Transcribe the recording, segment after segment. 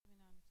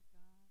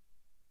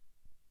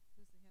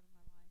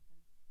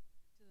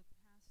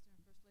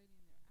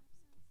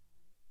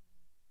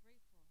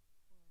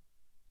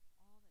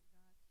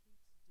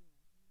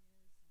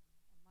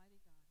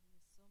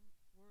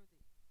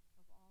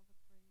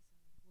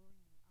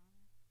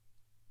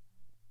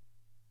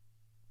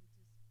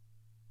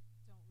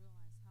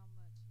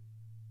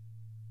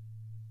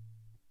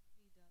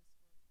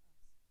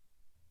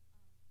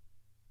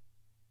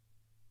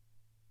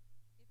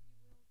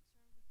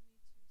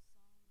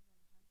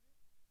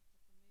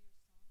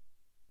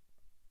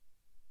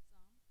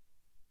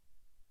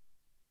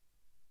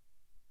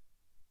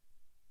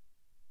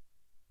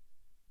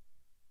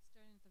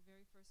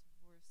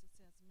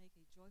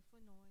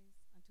joyful noise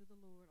unto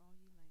the Lord, all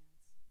ye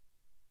lands.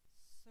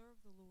 Serve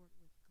the Lord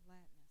with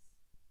gladness.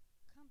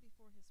 Come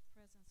before his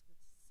presence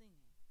with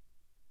singing.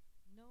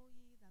 Know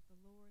ye that the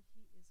Lord,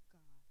 he is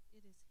God.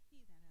 It is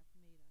he that hath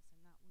made us,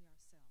 and not we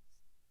ourselves.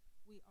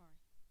 We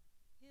are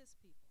his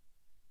people,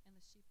 and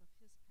the sheep of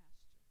his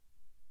pasture.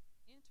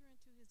 Enter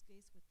into his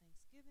gates with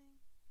thanksgiving,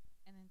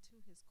 and into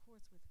his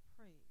courts with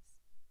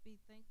praise. Be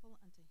thankful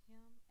unto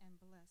him,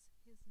 and bless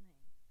his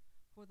name.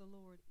 For the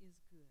Lord is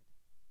good.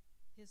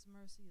 His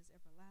mercy is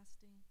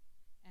everlasting,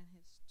 and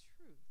his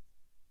truth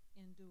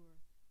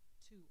endureth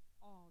to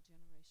all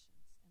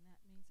generations. And that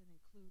means it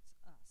includes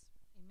us.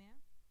 Amen?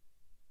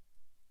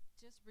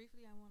 Just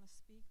briefly, I want to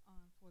speak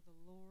on for the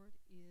Lord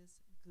is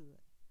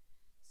good.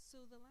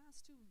 So the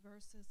last two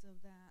verses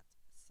of that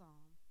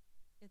psalm,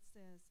 it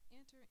says,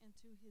 enter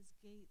into his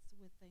gates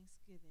with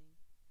thanksgiving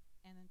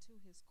and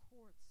into his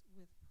courts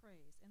with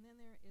praise. And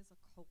then there is a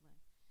colon.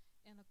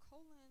 And a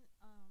colon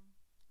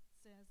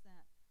says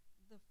that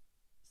the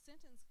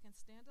sentence can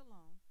stand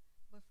alone,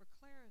 but for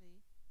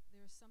clarity,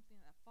 there's something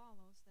that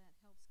follows that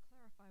helps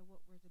clarify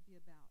what we're to be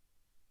about.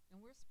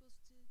 And we're supposed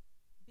to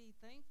be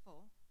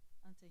thankful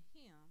unto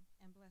him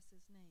and bless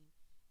his name.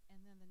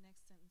 And then the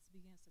next sentence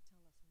begins to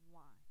tell us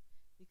why.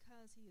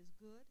 Because he is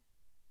good,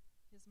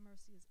 his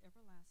mercy is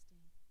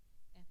everlasting,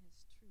 and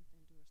his truth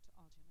endures to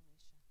all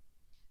generation.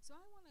 So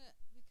I want to,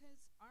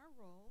 because our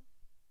role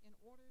in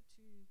order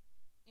to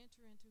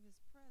enter into his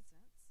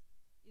presence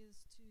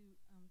is to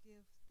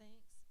give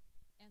thanks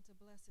and to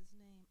bless his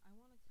name. I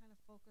want to kind of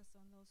focus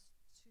on those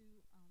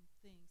two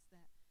things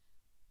that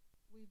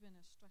we've been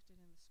instructed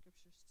in the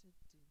scriptures to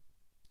do.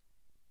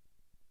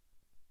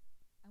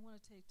 I want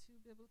to take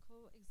two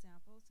biblical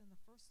examples, and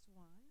the first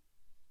one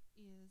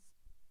is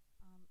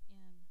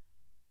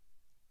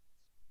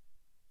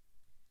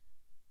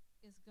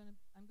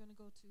I'm going to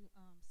go to 2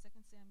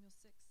 Samuel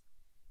 6.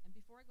 And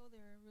before I go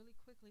there, really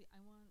quickly, I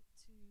want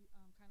to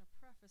kind of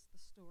preface the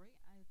story.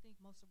 I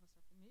think most of us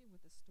are familiar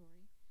with this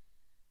story.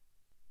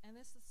 And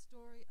it's the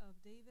story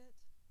of David.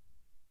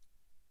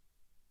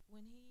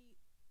 When he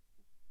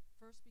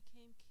first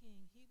became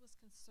king, he was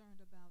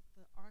concerned about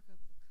the Ark of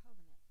the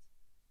Covenant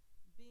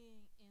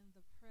being in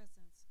the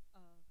presence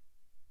of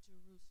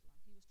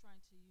Jerusalem. He was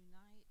trying to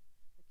unite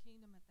the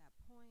kingdom at that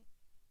point.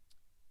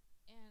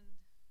 And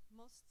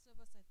most of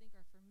us, I think,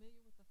 are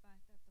familiar with the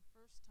fact that the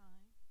first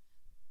time,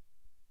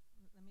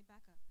 let me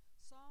back up,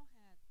 Saul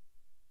had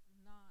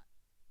not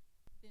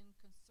been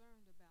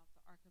concerned about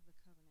the Ark of the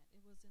Covenant.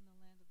 It was in the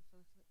land of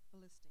the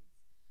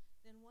Philistines.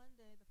 Then one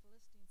day the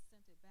Philistines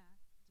sent it back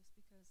just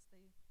because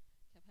they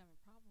kept having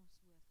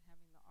problems with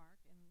having the Ark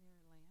in their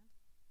land.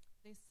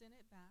 They sent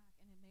it back,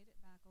 and it made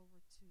it back over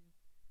to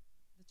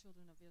the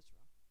children of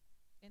Israel.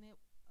 And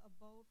it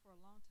abode for a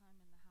long time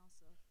in the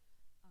house of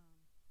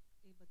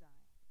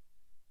Obadiah.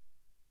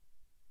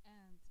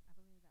 And I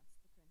believe that's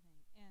the correct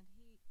name.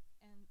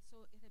 And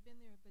so it had been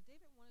there, but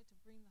David wanted to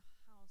bring the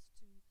house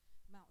to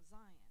Mount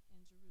Zion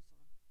in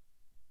Jerusalem.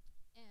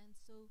 And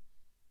so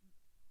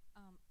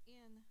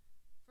in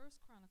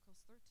 1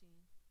 Chronicles 13,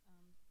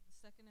 the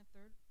second and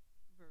third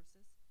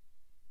verses,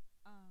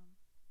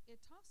 it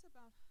talks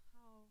about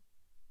how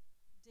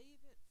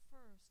David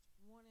first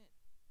wanted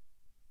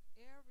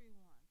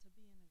everyone to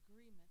be in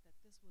agreement that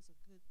this was a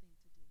good thing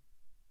to do.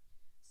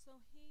 So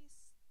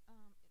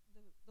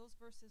those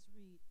verses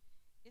read,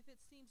 if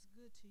it seems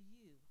good to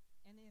you,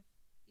 and if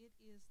it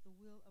is the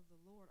will of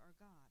the Lord our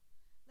God,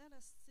 let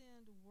us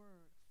send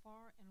word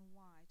far and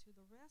wide to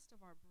the rest of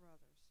our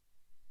brothers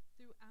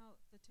throughout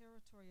the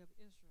territory of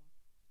Israel,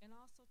 and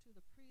also to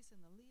the priests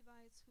and the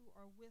Levites who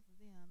are with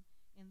them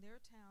in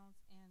their towns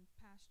and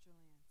pasture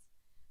lands,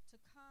 to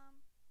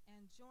come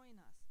and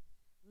join us.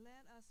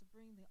 Let us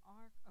bring the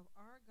ark of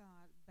our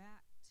God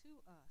back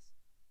to us,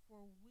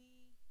 for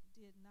we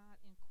did not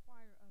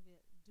inquire of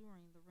it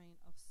during the reign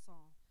of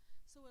Saul.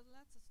 So it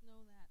lets us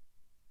know that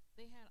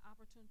they had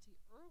opportunity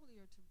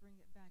earlier to bring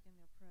it back in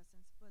their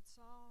presence, but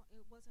Saul,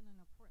 it wasn't an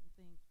important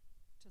thing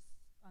to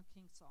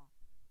King Saul.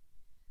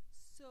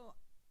 So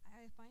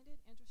I find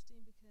it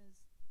interesting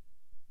because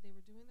they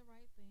were doing the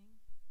right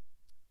thing.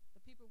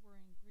 The people were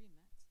in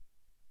agreement.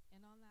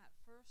 And on that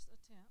first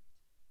attempt,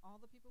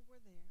 all the people were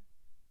there.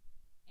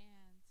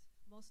 And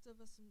most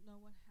of us know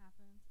what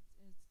happened.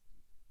 It's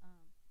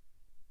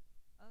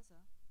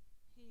Uzzah.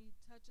 He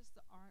touches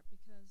the ark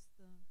because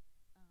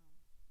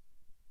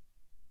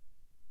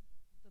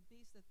the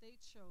beast that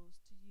they chose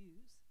to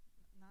use,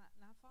 not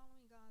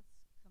following God's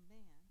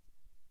command,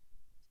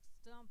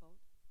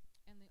 stumbled,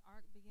 and the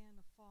ark began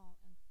to fall,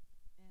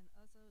 and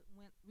Uzzah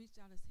reached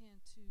out his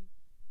hand to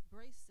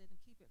brace it and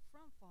keep it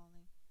from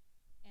falling,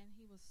 and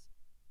he was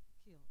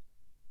killed.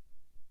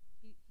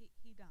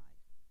 He died.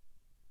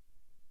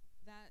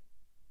 That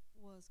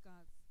was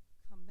God's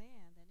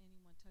command that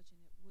anyone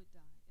touching it would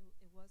die.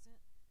 It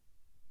wasn't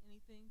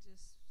anything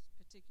just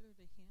particular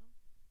to him,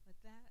 but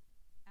that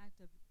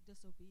act of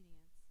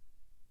disobedience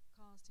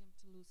caused him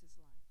to lose his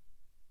life.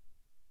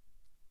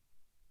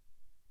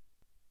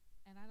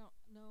 And I don't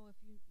know if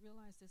you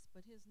realize this,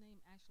 but his name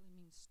actually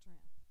means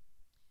strength.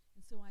 And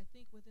And so I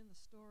think within the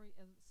story,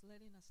 it's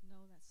letting us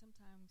know that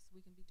sometimes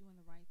we can be doing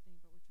the right thing,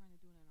 but we're trying to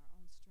do it in our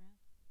own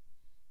strength,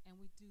 and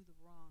we do the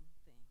wrong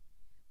thing.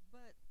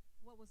 But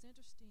what was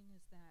interesting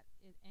is that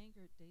it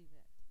angered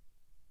David.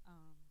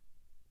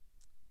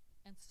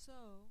 And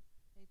so,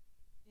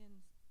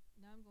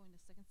 now I'm going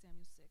to 2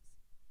 Samuel 6,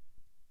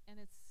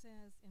 and it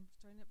says,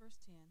 starting at verse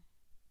 10,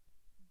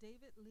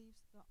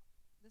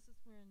 this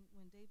is when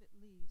David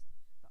leaves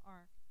the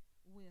ark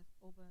with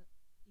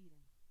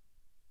Obed-Edom.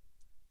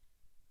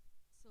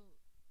 So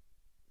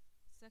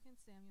 2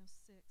 Samuel 6,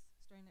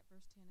 starting at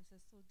verse 10, it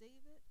says, So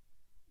David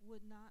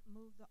would not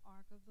move the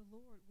ark of the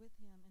Lord with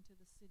him into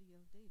the city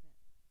of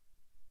David,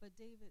 but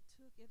David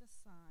took it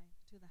aside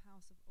to the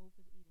house of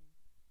Obed-Edom,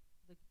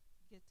 the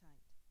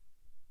Gittite.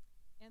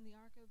 And the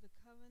ark of the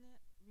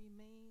covenant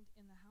remained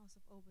in the house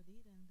of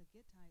Obed-Edom, the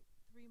Gittite,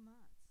 3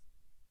 months.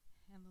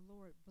 And the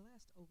Lord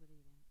blessed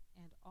Obed-Edom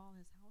and all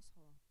his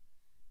household.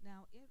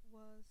 Now it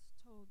was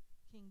told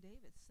King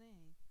David,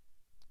 saying,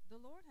 The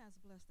Lord has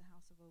blessed the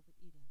house of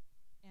Obed-Edom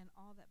and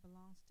all that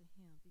belongs to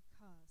him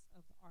because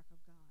of the ark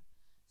of God.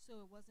 So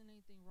it wasn't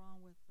anything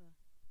wrong with the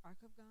ark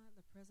of God.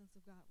 The presence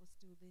of God was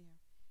still there.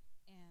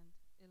 And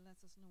it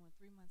lets us know in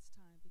 3 months'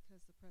 time,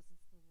 because the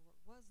presence of the Lord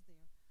was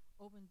there,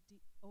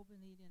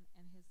 Obed-Edom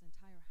and his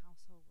entire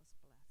household was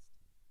blessed.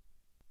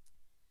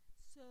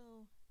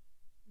 So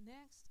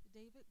next,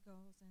 David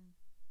goes and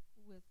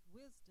with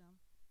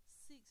wisdom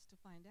seeks to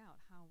find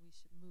out how we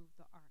should move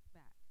the ark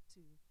back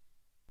to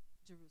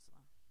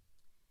Jerusalem.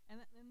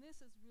 And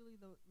this is really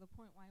the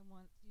point why I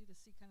want you to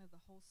see kind of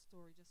the whole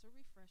story, just a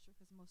refresher,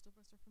 because most of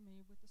us are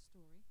familiar with the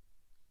story.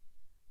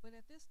 But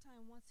at this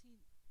time, once he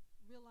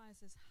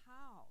realizes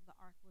how the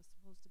ark was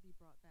supposed to be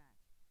brought back,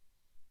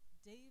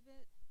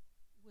 David,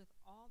 with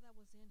all that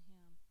was in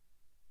him,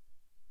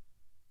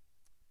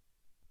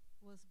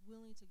 was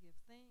willing to give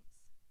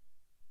thanks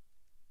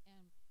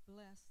and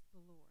bless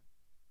the Lord.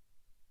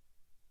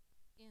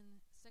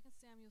 In 2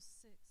 Samuel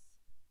 6,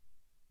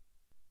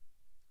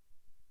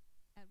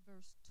 at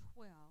verse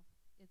 12,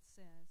 it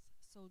says,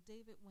 So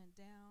David went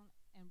down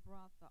and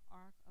brought the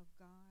ark of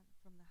God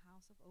from the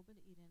house of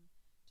Obed-Edom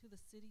to the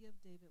city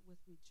of David with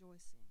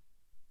rejoicing.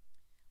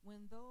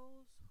 When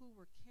those who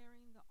were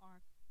carrying the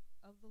ark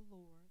of the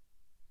Lord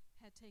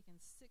had taken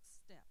 6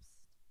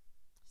 steps,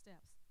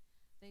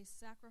 they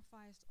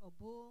sacrificed a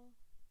bull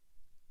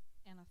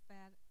and a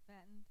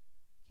fattened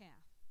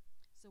calf.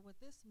 So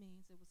what this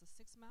means, it was a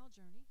 6-mile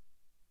journey,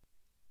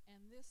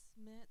 and this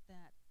meant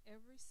that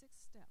every 6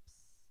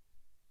 steps,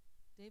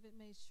 David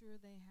made sure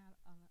they had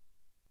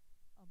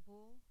a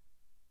bull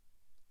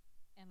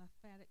and a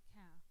fatted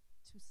calf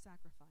to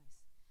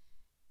sacrifice.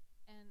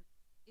 And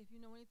if you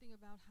know anything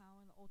about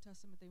how in the Old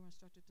Testament they were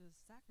instructed to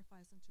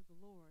sacrifice unto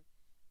the Lord,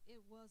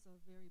 it was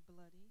a very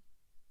bloody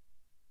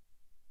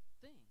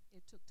thing.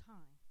 It took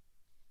time.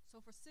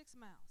 So for 6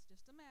 miles,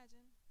 just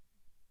imagine,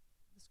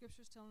 the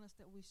scripture's telling us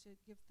that we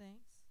should give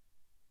thanks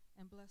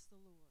and bless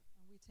the Lord.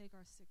 And we take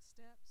our 6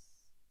 steps.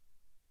 It's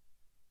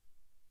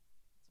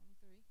only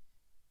 3,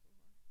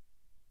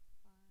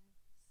 4,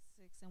 5,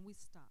 6, and we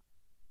stop.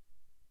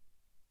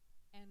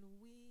 And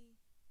we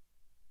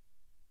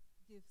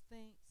give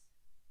thanks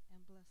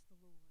and bless the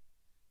Lord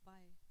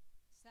by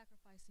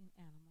sacrificing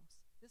animals.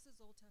 This is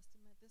Old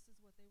Testament. This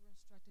is what they were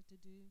instructed to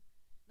do.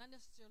 Not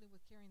necessarily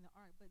with carrying the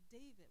ark, but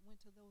David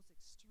went to those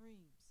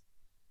extremes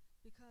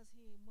because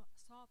he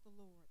sought the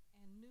Lord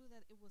and knew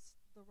that it was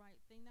the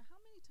right thing. Now,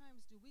 how many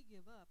times do we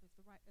give up if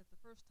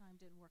the first time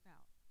didn't work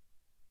out?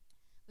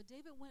 But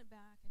David went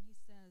back and he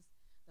says,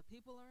 the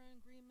people are in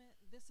agreement.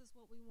 This is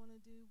what we want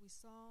to do. We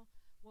saw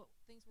what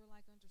things were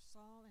like under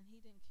Saul, and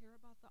he didn't care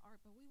about the ark,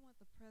 but we want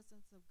the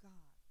presence of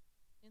God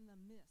in the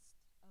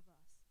midst of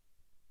us.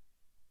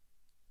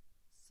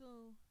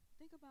 So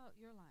think about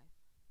your life.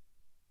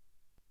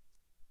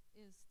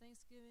 Is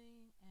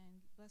Thanksgiving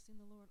and blessing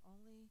the Lord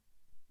only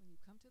when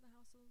you come to the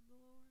house of the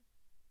Lord?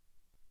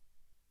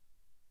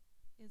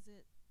 Is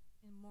it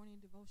in morning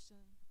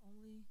devotion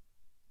only?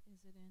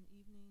 Is it in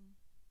evening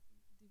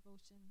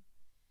devotion?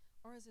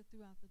 Or is it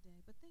throughout the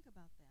day? But think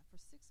about that.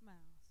 For 6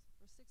 miles,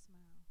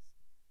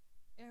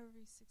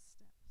 every 6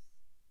 steps.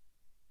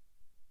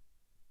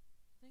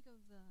 Think of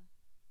the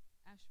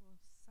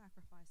actual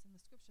sacrifice. And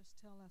the scriptures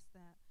tell us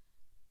that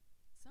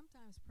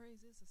sometimes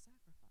praise is a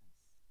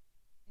sacrifice.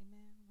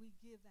 Amen. We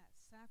give that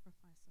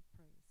sacrifice of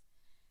praise.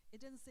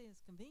 It doesn't say it's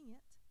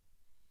convenient.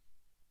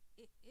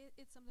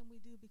 It's something we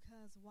do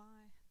because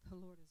why? The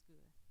Lord is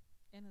good,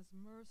 and his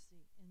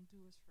mercy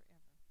endures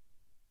forever,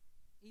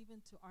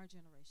 even to our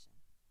generation.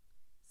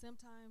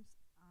 Sometimes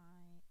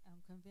I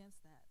am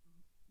convinced that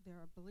there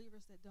are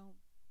believers that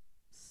don't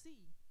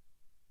see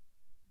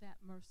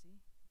that mercy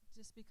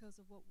just because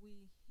of what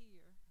we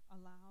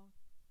allow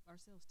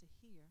ourselves to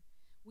hear.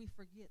 We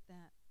forget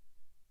that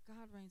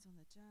God reigns on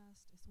the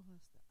just as well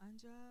as the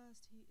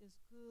unjust. He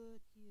is good.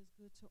 He is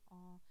good to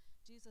all.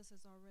 Jesus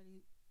has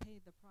already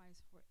paid the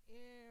price for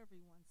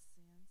everyone's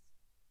sins.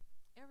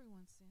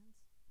 Everyone's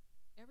sins.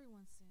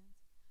 Everyone's sins.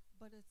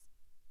 But it's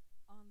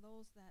on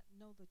those that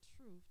know the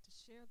truth to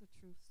share the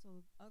truth so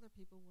other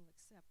people will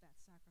accept that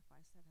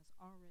sacrifice that has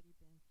already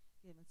been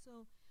given.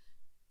 So,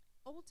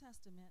 Old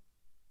Testament,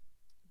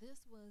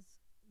 this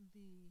was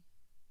the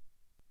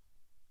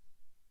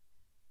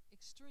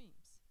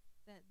extremes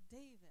that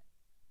David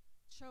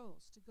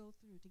chose to go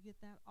through to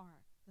get that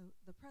ark,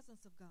 the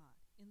presence of God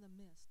in the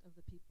midst of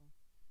the people.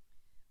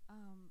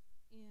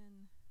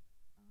 In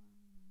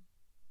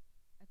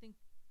I think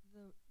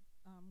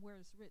where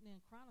it's written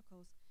in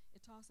Chronicles,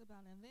 it talks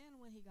about, and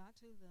then when he got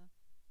to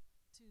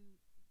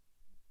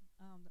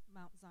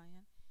Mount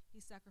Zion, he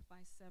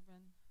sacrificed 7,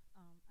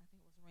 I think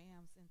it was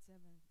rams and 7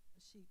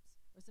 sheep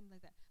or something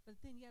like that. But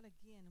then yet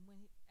again, and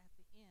when at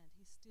the end,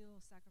 he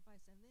still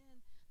sacrificed. And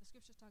then the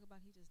scriptures talk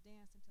about he just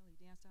danced until he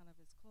danced out of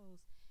his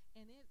clothes,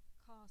 and it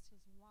caused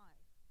his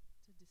wife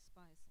to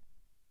despise him,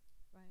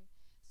 right?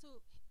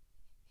 So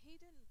he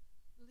didn't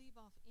leave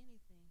off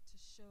anything to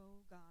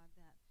show God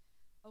that,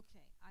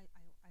 okay, I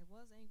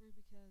was angry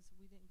because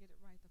we didn't get it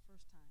right the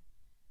first time,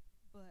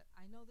 but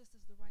I know this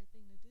is the right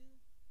thing to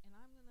do, and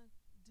I'm going to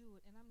do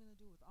it, and I'm going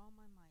to do it with all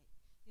my might,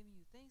 giving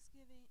you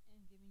thanksgiving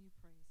and giving you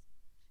praise.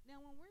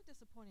 Now, when we're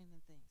disappointed in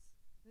things,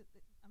 just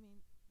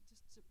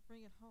to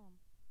bring it home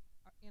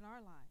in our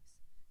lives,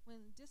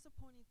 when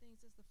disappointing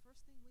things is the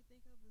first thing we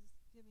think of is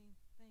giving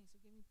thanks or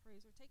giving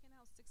praise or taking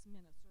out 6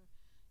 minutes or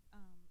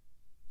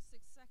 6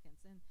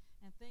 seconds and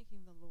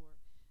thanking the Lord.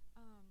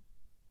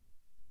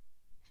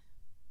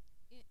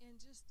 And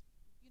just,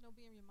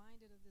 being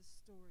reminded of this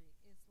story,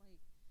 it's like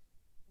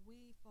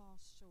we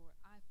fall short,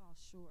 I fall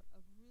short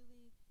of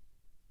really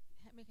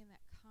making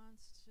that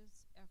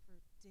conscious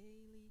effort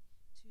daily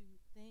to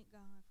thank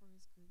God for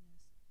his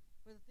goodness,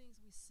 for the things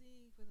we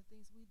see, for the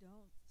things we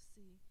don't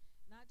see.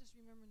 Not just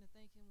remembering to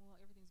thank him, well,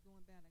 everything's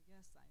going bad, I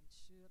guess I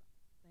should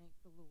thank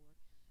the Lord,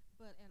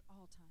 but at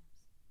all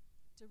times,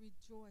 to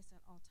rejoice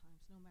at all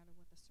times, no matter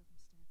what the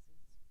circumstance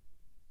is.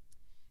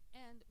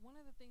 And one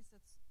of the things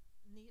that's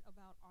neat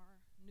about our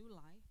new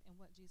life and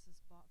what Jesus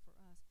bought for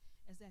us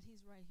is that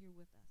he's right here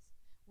with us.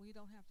 We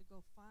don't have to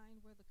go find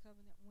where the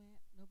covenant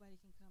went.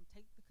 Nobody can come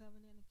take the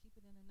covenant and keep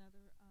it in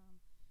another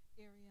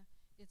area.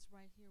 It's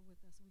right here with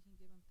us. We can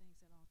give him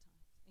thanks at all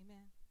times.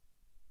 Amen.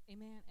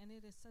 Amen. And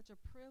it is such a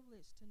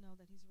privilege to know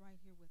that he's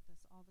right here with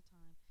us all the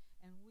time.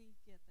 And we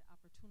get the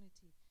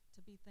opportunity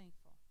to be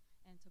thankful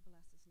and to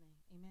bless his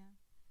name.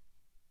 Amen.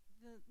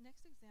 The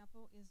next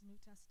example is New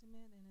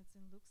Testament, and it's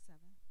in Luke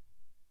 7.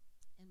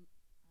 And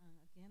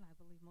again, I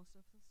believe most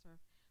of us are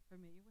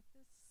familiar with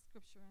this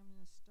scripture. I'm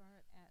going to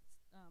start at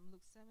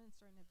Luke 7,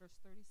 starting at verse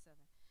 37.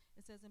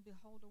 It says, "And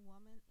behold, a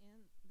woman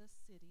in the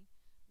city,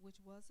 which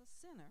was a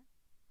sinner,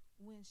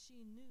 when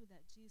she knew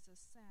that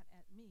Jesus sat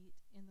at meat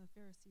in the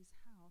Pharisee's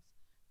house,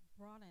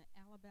 brought an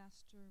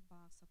alabaster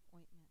box of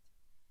ointment,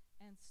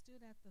 and stood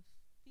at the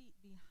feet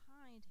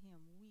behind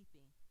him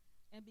weeping,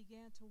 and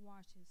began to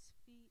wash his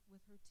feet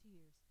with her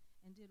tears,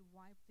 and did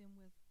wipe them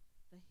with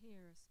the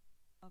hairs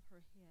of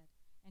her head,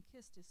 and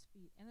kissed his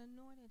feet, and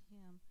anointed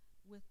him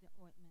with the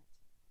ointment.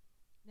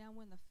 Now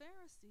when the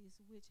Pharisee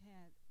which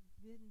had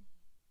bidden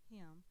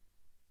him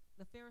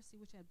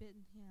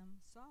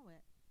saw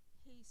it,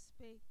 he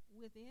spake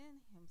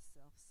within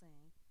himself,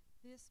 saying,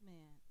 This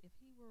man, if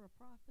he were a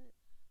prophet,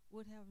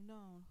 would have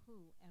known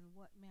who and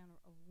what manner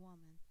of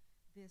woman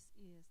this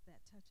is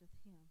that toucheth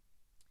him,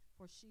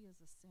 for she is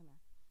a sinner.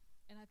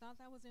 And I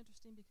thought that was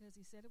interesting because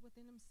he said it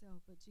within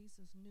himself, but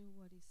Jesus knew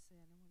what he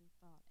said and what he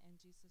thought, and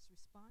Jesus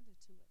responded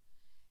to it.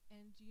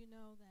 And do you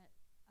know that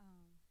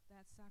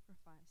that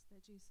sacrifice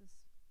that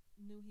Jesus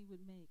knew he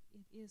would make,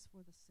 it is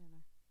for the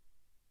sinner.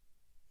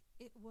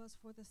 It was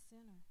for the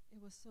sinner.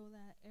 It was so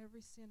that every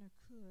sinner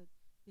could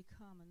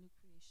become a new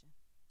creation.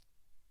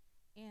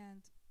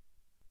 And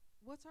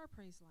what's our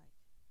praise like?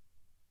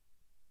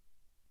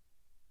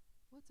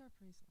 What's our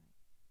praise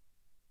like?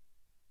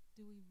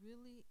 Do we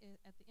really,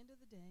 at the end of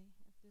the day,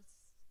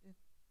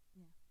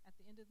 at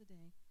the end of the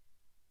day,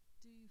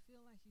 do you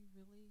feel like you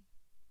really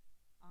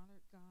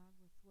honored God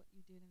with what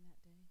you did in that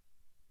day?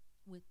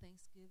 With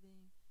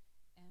thanksgiving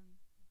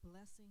and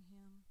blessing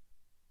him,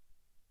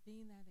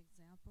 being that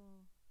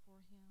example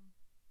for him?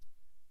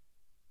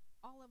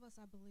 All of us,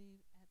 I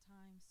believe, at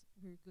times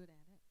we're good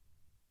at it,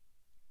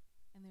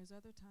 and there's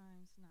other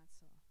times not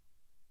so.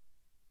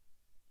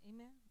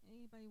 Amen?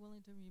 Anybody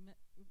willing to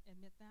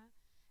admit that?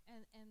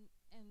 And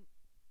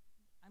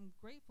I'm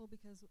grateful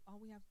because all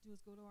we have to do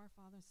is go to our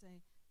Father and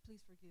say,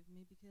 please forgive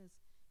me because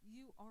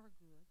you are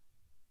good.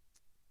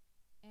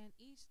 And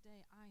each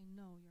day I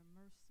know your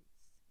mercies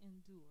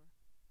endure.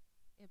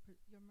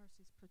 Your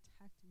mercies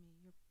protect me.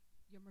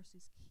 Your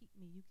mercies keep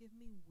me. You give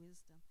me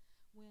wisdom.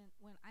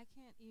 When I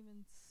can't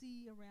even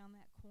see around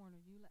that corner,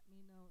 you let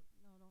me know,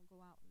 no, don't go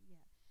out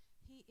yet.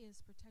 He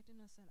is protecting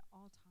us at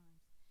all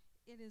times.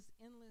 It is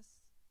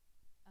endless.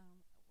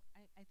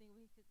 I think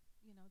we could,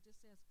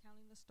 just as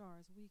counting the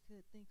stars, we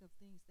could think of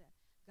things that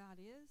God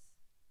is,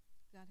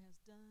 God has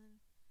done,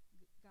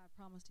 God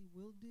promised he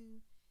will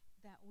do,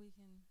 that we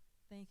can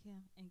thank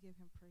him and give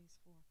him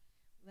praise for,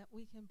 that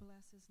we can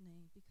bless his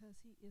name because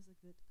he is a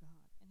good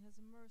God and his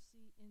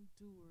mercy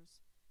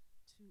endures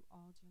to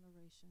all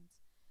generations.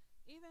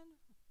 Even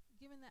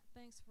giving that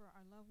thanks for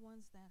our loved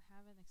ones that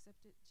haven't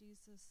accepted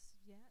Jesus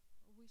yet,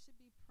 we should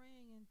be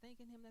praying and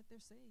thanking him that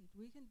they're saved.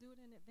 We can do it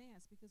in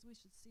advance because we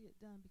should see it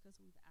done because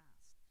we've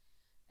asked.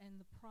 And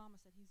the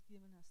promise that he's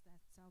given us,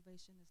 that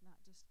salvation is not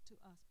just to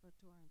us but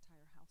to our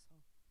entire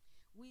household.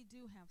 We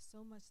do have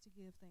so much to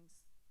give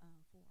thanks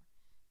for.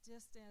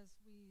 Just as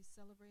we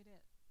celebrated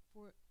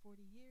for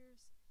 40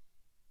 years,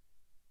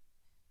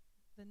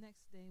 the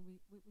next day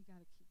we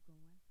got to keep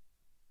going.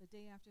 The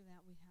day after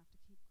that, we have to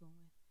keep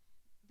going.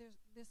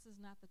 This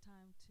is not the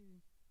time to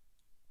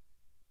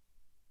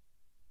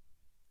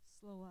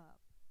slow up,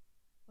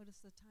 but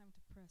it's the time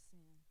to press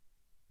in,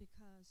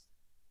 because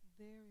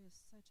there is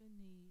such a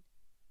need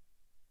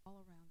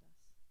all around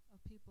us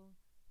of people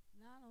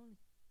not only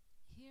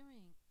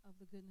hearing of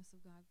the goodness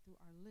of God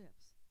through our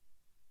lips,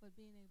 but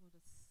being able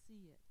to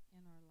see it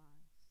in our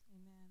lives.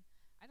 Amen.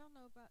 I don't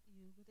know about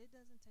you, but it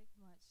doesn't take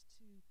much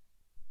to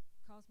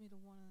cause me to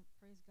want to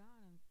praise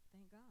God and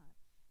thank God.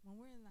 When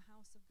we're in the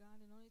house of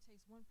God, it only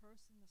takes one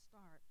person to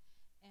start,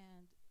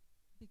 and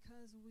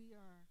because we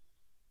are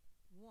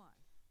one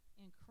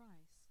in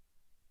Christ,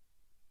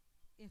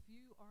 if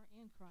you are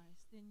in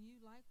Christ, then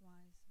you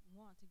likewise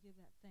want to give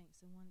that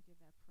thanks and want to give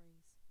that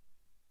praise.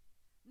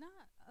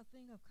 Not a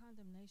thing of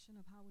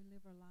condemnation of how we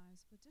live our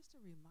lives, but just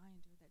a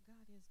reminder that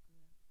God is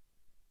good.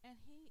 And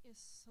he is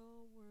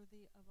so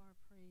worthy of our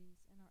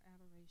praise and our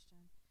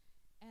adoration.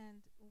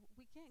 And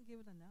we can't give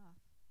it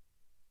enough.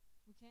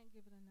 We can't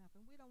give it enough.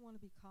 And we don't want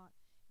to be caught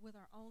with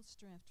our own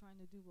strength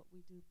trying to do what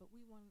we do, but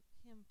we want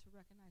him to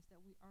recognize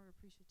that we are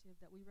appreciative,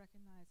 that we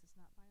recognize it's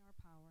not by our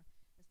power,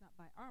 it's not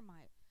by our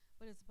might,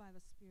 but it's by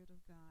the Spirit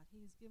of God.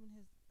 He's given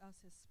us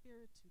his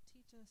Spirit to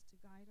teach us, to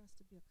guide us,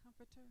 to be a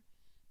comforter,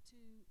 to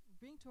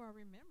bring to our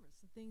remembrance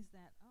the things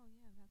that, oh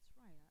yeah, that's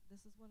right,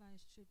 this is what I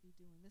should be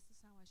doing, this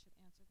is how I should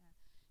answer that.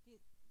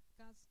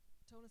 God's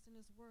told us in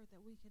his word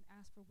that we can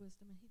ask for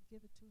wisdom and he'd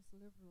give it to us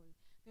liberally.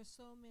 There's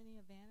so many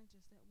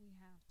advantages that we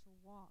have to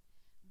walk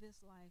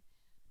this life,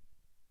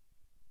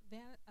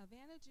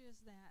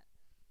 advantages that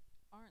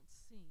aren't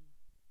seen,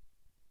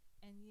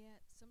 and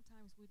yet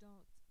sometimes we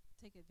don't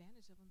take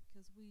advantage of them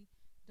because we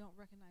don't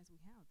recognize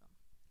we have them.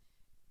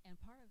 And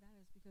part of that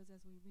is because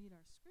as we read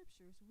our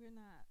scriptures, we're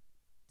not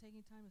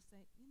taking time to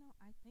say,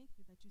 I thank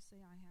you that you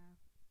say I have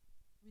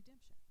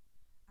redemption.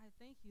 I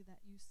thank you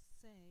that you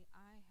say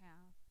I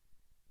have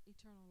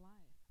eternal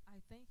life. I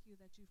thank you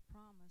that you've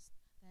promised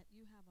that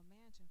you have a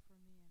mansion for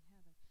me in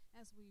heaven.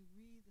 As we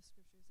read the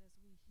scriptures, as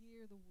we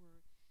hear the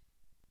word,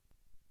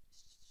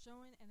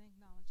 showing and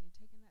acknowledging,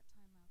 taking that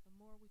time out, the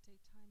more we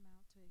take time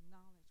out to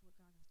acknowledge what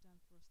God has done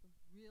for us, the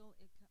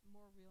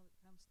more real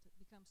it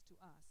becomes to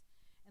us,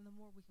 and the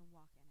more we can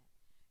walk in it.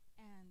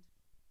 And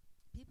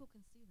people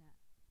can see that.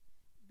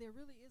 There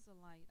really is a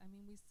light. I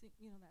mean, we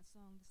sing, that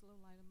song, This Little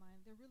Light of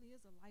Mine. There really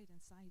is a light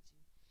inside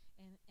you.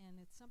 And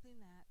it's something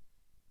that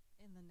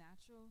in the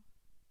natural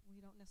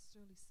we don't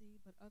necessarily see,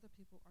 but other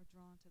people are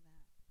drawn to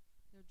that.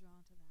 They're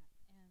drawn to that.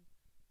 And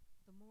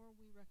the more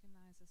we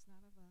recognize it's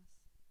not of us,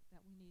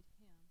 that we need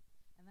him,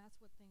 and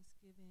that's what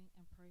Thanksgiving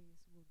and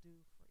praise will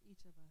do for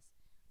each of us.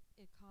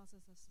 It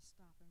causes us to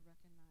stop and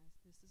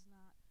recognize this is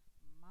not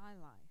my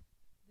life.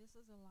 This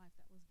is a life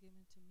that was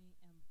given to me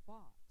and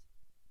bought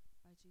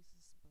by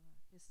Jesus'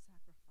 blood, his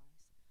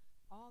sacrifice.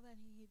 All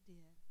that he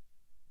did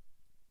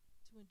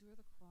to endure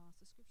the cross.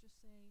 The scriptures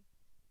say,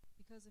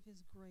 because of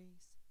his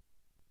grace,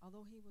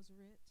 although he was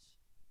rich,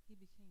 he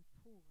became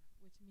poor,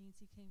 which means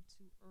he came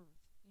to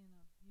earth in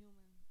a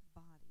human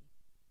body.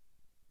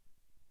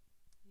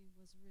 He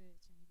was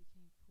rich and he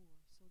became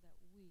poor so that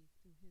we,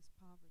 through his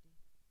poverty,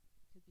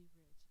 could be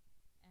rich.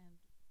 And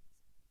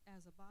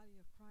as a body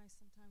of Christ,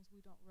 sometimes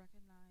we don't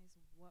recognize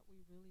what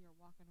we really are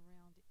walking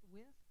around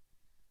with.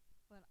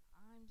 But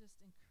I'm just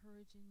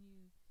encouraging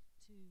you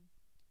to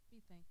be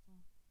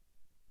thankful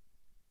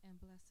and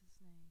bless his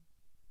name,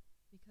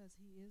 because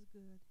he is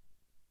good.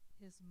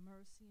 His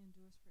mercy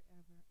endures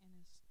forever, and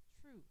his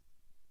truth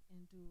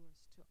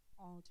endures to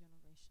all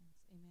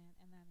generations. Amen.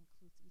 And that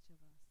includes each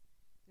of us.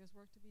 There's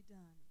work to be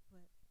done,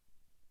 but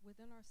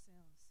within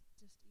ourselves,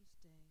 just each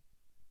day,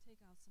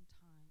 take out some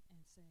time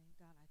and say,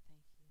 God, I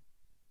thank you.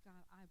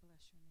 God, I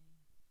bless your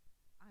name.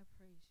 I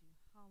praise you.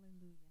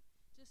 Hallelujah.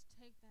 Just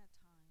take that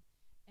time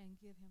and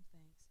give him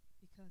thanks,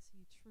 because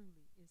he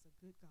truly is a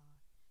good God.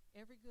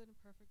 Every good and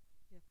perfect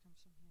gift comes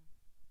from him.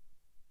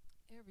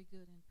 Every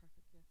good and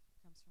perfect gift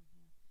comes from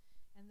him.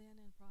 And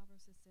then in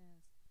Proverbs it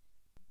says,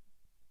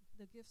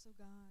 the gifts of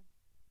God,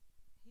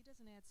 he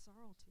doesn't add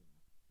sorrow to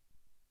them.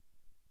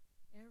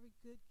 Every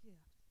good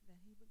gift that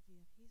he would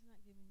give, he's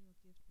not giving you a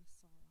gift with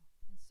sorrow.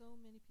 And so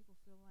many people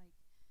feel like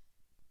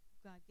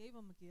God gave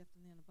them a gift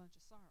and then a bunch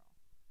of sorrow.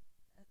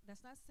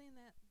 That's not saying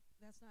that,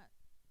 that's not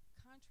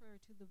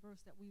contrary to the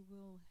verse that we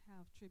will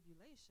have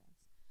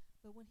tribulations.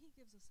 But when he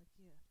gives us a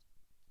gift,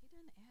 he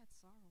doesn't add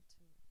sorrow to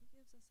it. He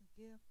gives us a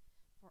gift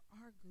for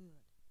our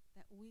good,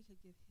 that we could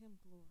give him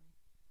glory.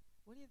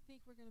 What do you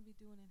think we're going to be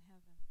doing in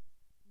heaven?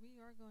 We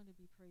are going to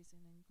be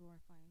praising and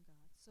glorifying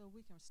God. So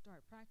we can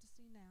start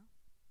practicing now.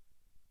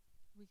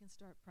 we can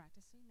start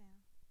practicing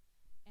now.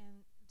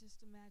 And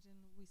just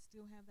imagine we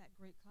still have that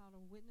great cloud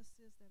of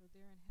witnesses that are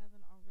there in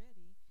heaven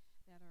already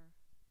that are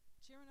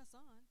cheering us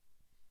on.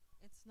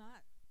 It's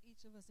not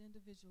each of us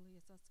individually,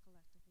 it's us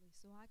collectively.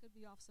 So I could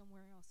be off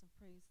somewhere else and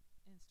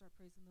start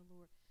praising the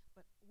Lord.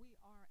 But we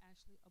are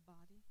actually a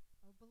body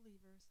of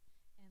believers,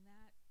 and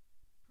that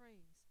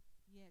praise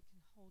yet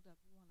can hold up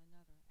one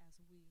another as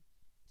we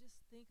just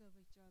think of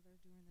each other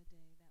during the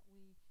day, that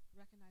we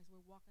recognize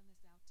we're walking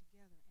this out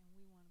together, and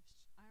we want to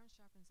iron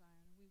sharpens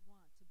iron, and we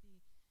want to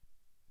be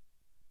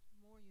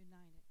more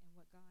united in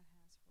what God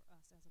has for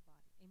us as a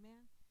body.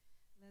 Amen.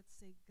 Let's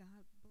say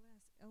God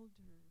bless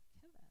Elder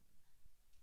Kevin.